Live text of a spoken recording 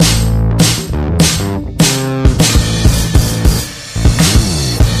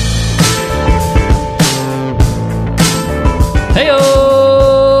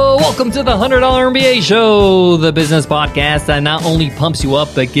to the $100 MBA Show, the business podcast that not only pumps you up,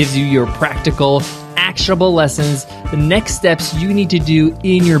 but gives you your practical, actionable lessons, the next steps you need to do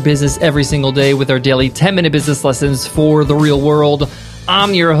in your business every single day with our daily 10-minute business lessons for the real world.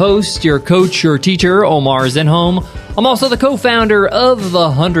 I'm your host, your coach, your teacher, Omar Zenhom. I'm also the co-founder of the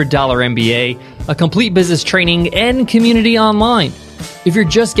 $100 MBA, a complete business training and community online. If you're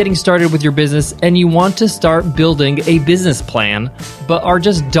just getting started with your business and you want to start building a business plan, but are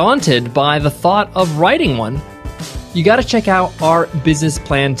just daunted by the thought of writing one, you got to check out our business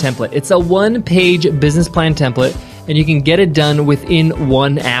plan template. It's a one-page business plan template, and you can get it done within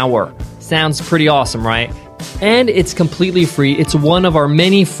 1 hour. Sounds pretty awesome, right? And it's completely free. It's one of our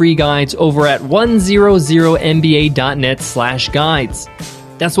many free guides over at 100mba.net/guides.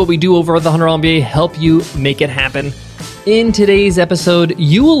 That's what we do over at the 100 MBA, help you make it happen. In today's episode,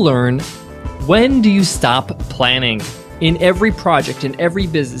 you will learn, when do you stop planning? In every project, in every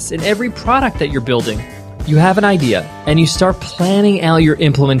business, in every product that you're building, you have an idea and you start planning out your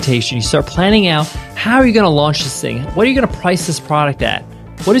implementation. You start planning out, how are you going to launch this thing? What are you going to price this product at?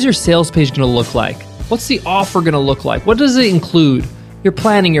 What is your sales page going to look like? What's the offer going to look like? What does it include? You're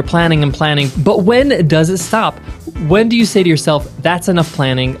planning, but when does it stop? When do you say to yourself, that's enough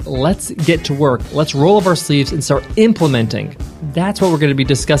planning, let's get to work, let's roll up our sleeves and start implementing? That's what we're going to be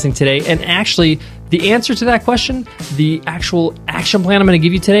discussing today. And actually, the answer to that question, the actual action plan I'm going to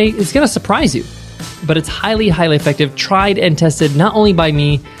give you today, is going to surprise you. But it's highly, highly effective, tried and tested, not only by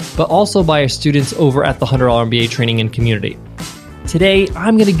me, but also by our students over at the $100 MBA training and community. Today,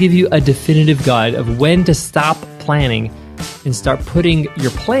 I'm going to give you a definitive guide of when to stop planning and start putting your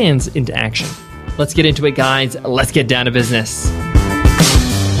plans into action. Let's get into it, guys. Let's get down to business.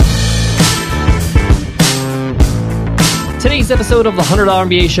 Today's episode of the $100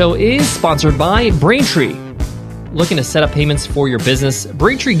 MBA Show is sponsored by Braintree. Looking to set up payments for your business?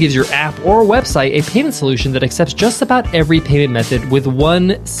 Braintree gives your app or website a payment solution that accepts just about every payment method with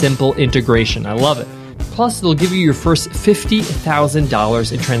one simple integration. I love it. Plus, they'll give you your first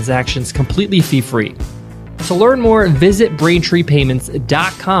 $50,000 in transactions completely fee-free. To learn more, visit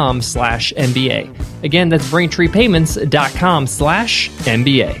BraintreePayments.com/MBA. Again, that's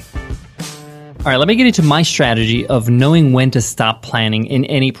BraintreePayments.com/MBA. All right, let me get into my strategy of knowing when to stop planning in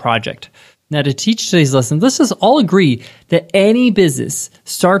any project. Now, to teach today's lesson, let's just all agree that any business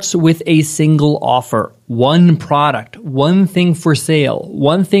starts with a single offer, one product, one thing for sale,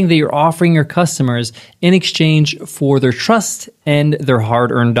 one thing that you're offering your customers in exchange for their trust and their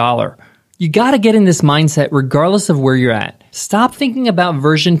hard-earned dollar. You got to get in this mindset regardless of where you're at. Stop thinking about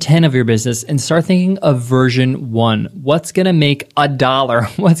version 10 of your business and start thinking of version 1. What's going to make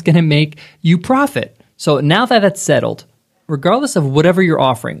 $1? What's going to make you profit? So now that that's settled, regardless of whatever you're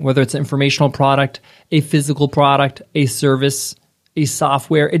offering, whether it's an informational product, a physical product, a service, a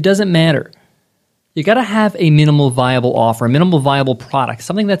software, it doesn't matter. You got to have a minimal viable offer, a minimal viable product,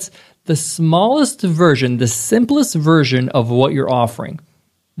 something that's the smallest version, the simplest version of what you're offering.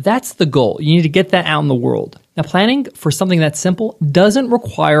 That's the goal. You need to get that out in the world. Now, planning for something that simple doesn't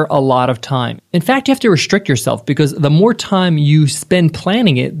require a lot of time. In fact, you have to restrict yourself because the more time you spend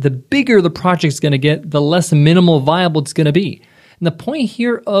planning it, the bigger the project's going to get, the less minimal viable it's going to be. And the point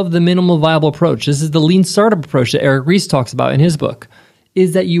here of the minimal viable approach, this is the lean startup approach that Eric Ries talks about in his book,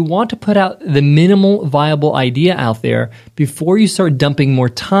 is that you want to put out the minimal viable idea out there before you start dumping more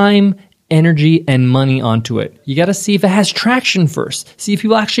time, energy, and money onto it. You got to see if it has traction first. See if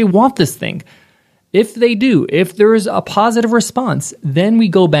people actually want this thing. If they do, if there is a positive response, then we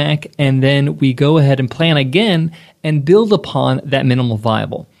go back and then we go ahead and plan again and build upon that minimal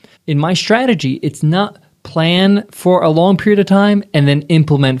viable. In my strategy, it's not plan for a long period of time and then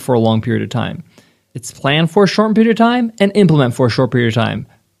implement for a long period of time. It's plan for a short period of time and implement for a short period of time.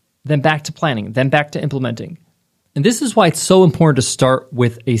 Then back to planning, then back to implementing. And this is why it's so important to start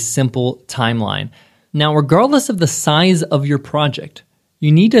with a simple timeline. Now, regardless of the size of your project,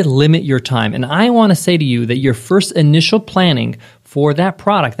 you need to limit your time. And I want to say to you that your first initial planning for that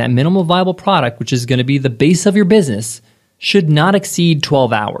product, that minimal viable product, which is going to be the base of your business, should not exceed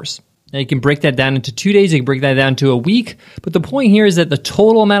 12 hours. Now, you can break that down into 2 days, you can break that down to a week, but the point here is that the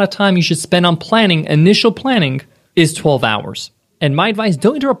total amount of time you should spend on planning, initial planning, is 12 hours. And my advice,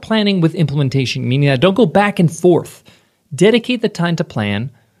 don't interrupt planning with implementation, meaning that don't go back and forth. Dedicate the time to plan.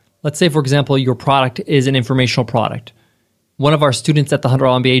 Let's say, for example, your product is an informational product. One of our students at the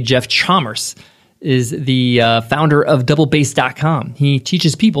 $100 MBA, Jeff Chalmers, is the founder of DoubleBass.com. He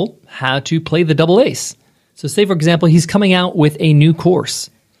teaches people how to play the double bass. So say, for example, he's coming out with a new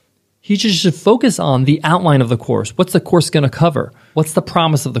course. He should focus on the outline of the course. What's the course going to cover? What's the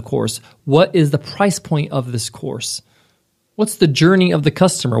promise of the course? What is the price point of this course? What's the journey of the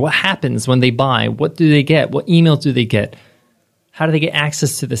customer? What happens when they buy? What do they get? What emails do they get? How do they get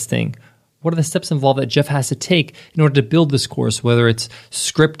access to this thing? What are the steps involved that Jeff has to take in order to build this course, whether it's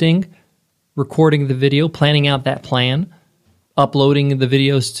scripting, recording the video, planning out that plan, uploading the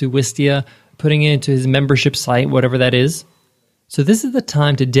videos to Wistia, putting it into his membership site, whatever that is. So this is the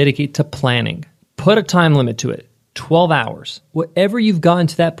time to dedicate to planning. Put a time limit to it, 12 hours. Whatever you've gotten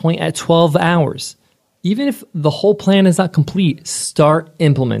to that point at 12 hours, even if the whole plan is not complete, start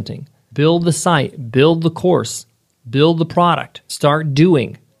implementing. Build the site, build the course, build the product, start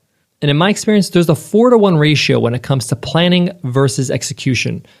doing. And in my experience, there's a 4-to-1 ratio when it comes to planning versus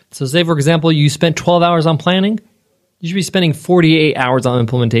execution. So say, for example, you spent 12 hours on planning, you should be spending 48 hours on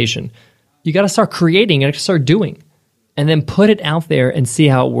implementation. You got to start creating, you got to start doing, and then put it out there and see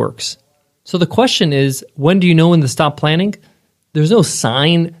how it works. So the question is, when do you know when to stop planning? There's no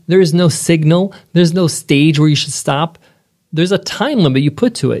sign, there is no signal, there's no stage where you should stop. There's a time limit you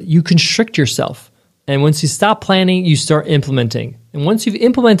put to it. You constrict yourself. And once you stop planning, you start implementing. And once you've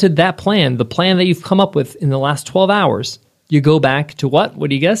implemented that plan, the plan that you've come up with in the last 12 hours, you go back to what? What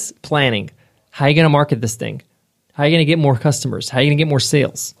do you guess? Planning. How are you going to market this thing? How are you going to get more customers? How are you going to get more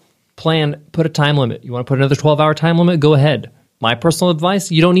sales? Plan, put a time limit. You want to put another 12-hour time limit? Go ahead. My personal advice,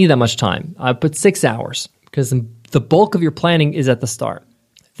 you don't need that much time. I put 6 hours because the bulk of your planning is at the start.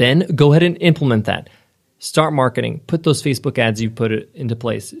 Then go ahead and implement that. Start marketing. Put those Facebook ads you put it into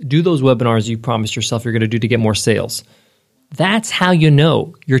place. Do those webinars you promised yourself you're going to do to get more sales. That's how you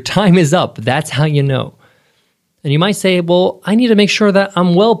know. Your time is up. That's how you know. And you might say, well, I need to make sure that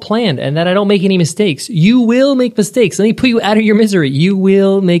I'm well planned and that I don't make any mistakes. You will make mistakes. Let me put you out of your misery. You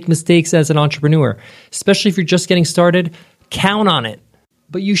will make mistakes as an entrepreneur, especially if you're just getting started. Count on it.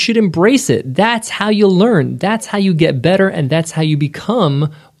 But you should embrace it. That's how you learn. That's how you get better. And that's how you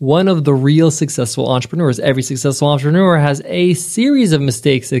become one of the real successful entrepreneurs. Every successful entrepreneur has a series of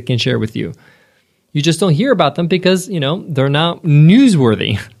mistakes they can share with you. You just don't hear about them because, they're not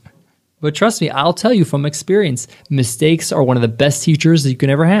newsworthy. But trust me, I'll tell you from experience, mistakes are one of the best teachers that you can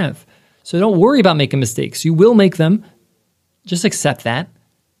ever have. So don't worry about making mistakes. You will make them. Just accept that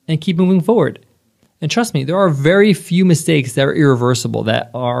and keep moving forward. And trust me, there are very few mistakes that are irreversible,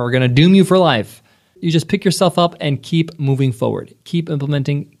 that are going to doom you for life. You just pick yourself up and keep moving forward. Keep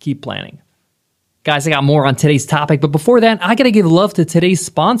implementing, keep planning. Guys, I got more on today's topic, but before that, I got to give love to today's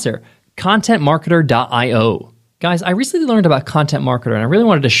sponsor, ContentMarketer.io. Guys, I recently learned about Content Marketer, and I really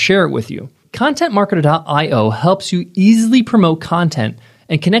wanted to share it with you. ContentMarketer.io helps you easily promote content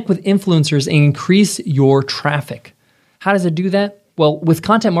and connect with influencers and increase your traffic. How does it do that? Well, with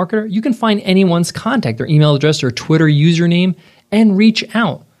Content Marketer, you can find anyone's contact, their email address or Twitter username, and reach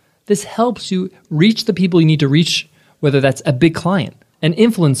out. This helps you reach the people you need to reach, whether that's a big client, an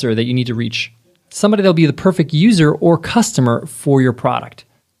influencer that you need to reach, somebody that'll be the perfect user or customer for your product.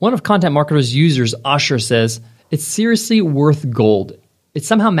 One of Content Marketer's users, Usher, says, "It's seriously worth gold. It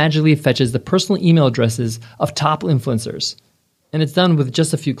somehow magically fetches the personal email addresses of top influencers. And it's done with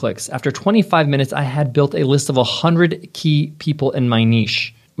just a few clicks. After 25 minutes, I had built a list of 100 key people in my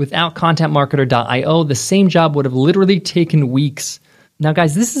niche. Without ContentMarketer.io, the same job would have literally taken weeks." Now,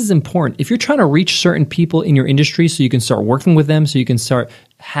 guys, this is important. If you're trying to reach certain people in your industry so you can start working with them, so you can start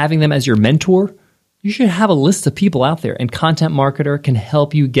having them as your mentor, you should have a list of people out there, and Content Marketer can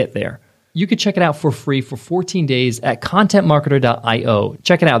help you get there. You can check it out for free for 14 days at ContentMarketer.io.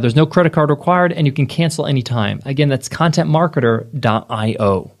 Check it out. There's no credit card required, and you can cancel anytime. Again, that's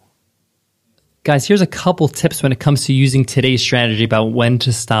ContentMarketer.io. Guys, here's a couple tips when it comes to using today's strategy about when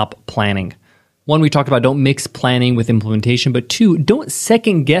to stop planning. One, we talked about don't mix planning with implementation, but two, don't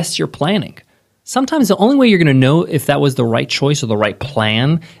second guess your planning. Sometimes the only way you're going to know if that was the right choice or the right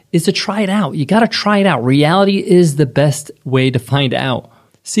plan is to try it out. You got to try it out. Reality is the best way to find out.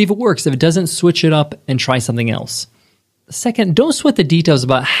 See if it works. If it doesn't, switch it up and try something else. Second, don't sweat the details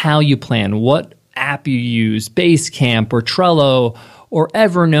about how you plan, what app you use, Basecamp or Trello or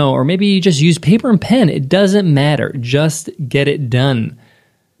Evernote, or maybe you just use paper and pen. It doesn't matter. Just get it done.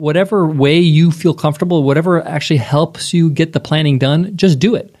 Whatever way you feel comfortable, whatever actually helps you get the planning done, just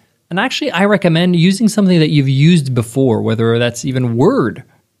do it. And actually, I recommend using something that you've used before, whether that's even Word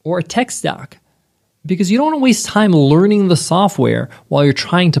or a text doc, because you don't want to waste time learning the software while you're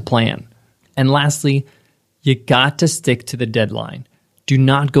trying to plan. And lastly, you got to stick to the deadline. Do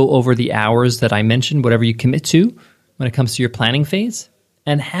not go over the hours that I mentioned, whatever you commit to when it comes to your planning phase,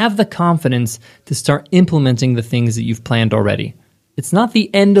 and have the confidence to start implementing the things that you've planned already. It's not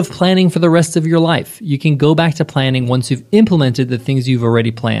the end of planning for the rest of your life. You can go back to planning once you've implemented the things you've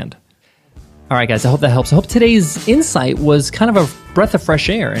already planned. All right, guys, I hope that helps. I hope today's insight was kind of a breath of fresh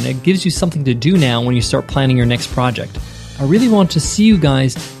air, and it gives you something to do now when you start planning your next project. I really want to see you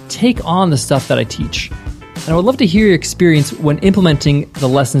guys take on the stuff that I teach. And I would love to hear your experience when implementing the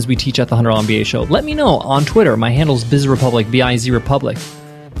lessons we teach at the $100 MBA Show. Let me know on Twitter. My handle is BizRepublic,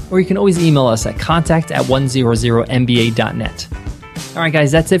 BIZRepublic. Or you can always email us at contact@100mba.net. All right,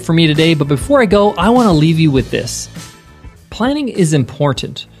 guys, that's it for me today. But before I go, I want to leave you with this. Planning is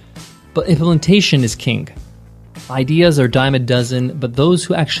important, but implementation is king. Ideas are a dime a dozen, but those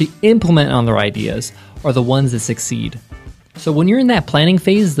who actually implement on their ideas are the ones that succeed. So when you're in that planning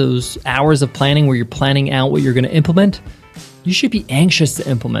phase, those hours of planning where you're planning out what you're going to implement, you should be anxious to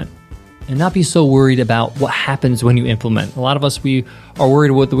implement and not be so worried about what happens when you implement. A lot of us, we are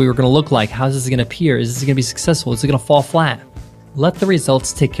worried what we're going to look like. How's this going to appear? Is this going to be successful? Is it going to fall flat? Let the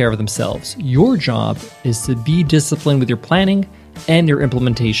results take care of themselves. Your job is to be disciplined with your planning and your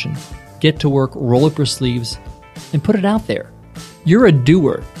implementation. Get to work, roll up your sleeves, and put it out there. You're a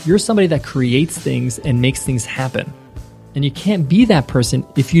doer. You're somebody that creates things and makes things happen. And you can't be that person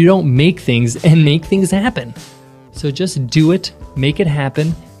if you don't make things and make things happen. So just do it, make it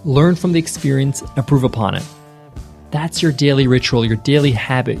happen, learn from the experience, improve upon it. That's your daily ritual, your daily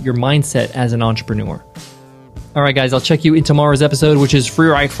habit, your mindset as an entrepreneur. All right, guys, I'll check you in tomorrow's episode, which is Free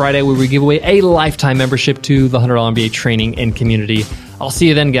Ride Friday, where we give away a lifetime membership to the $100 MBA training and community. I'll see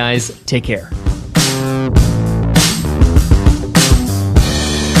you then, guys. Take care.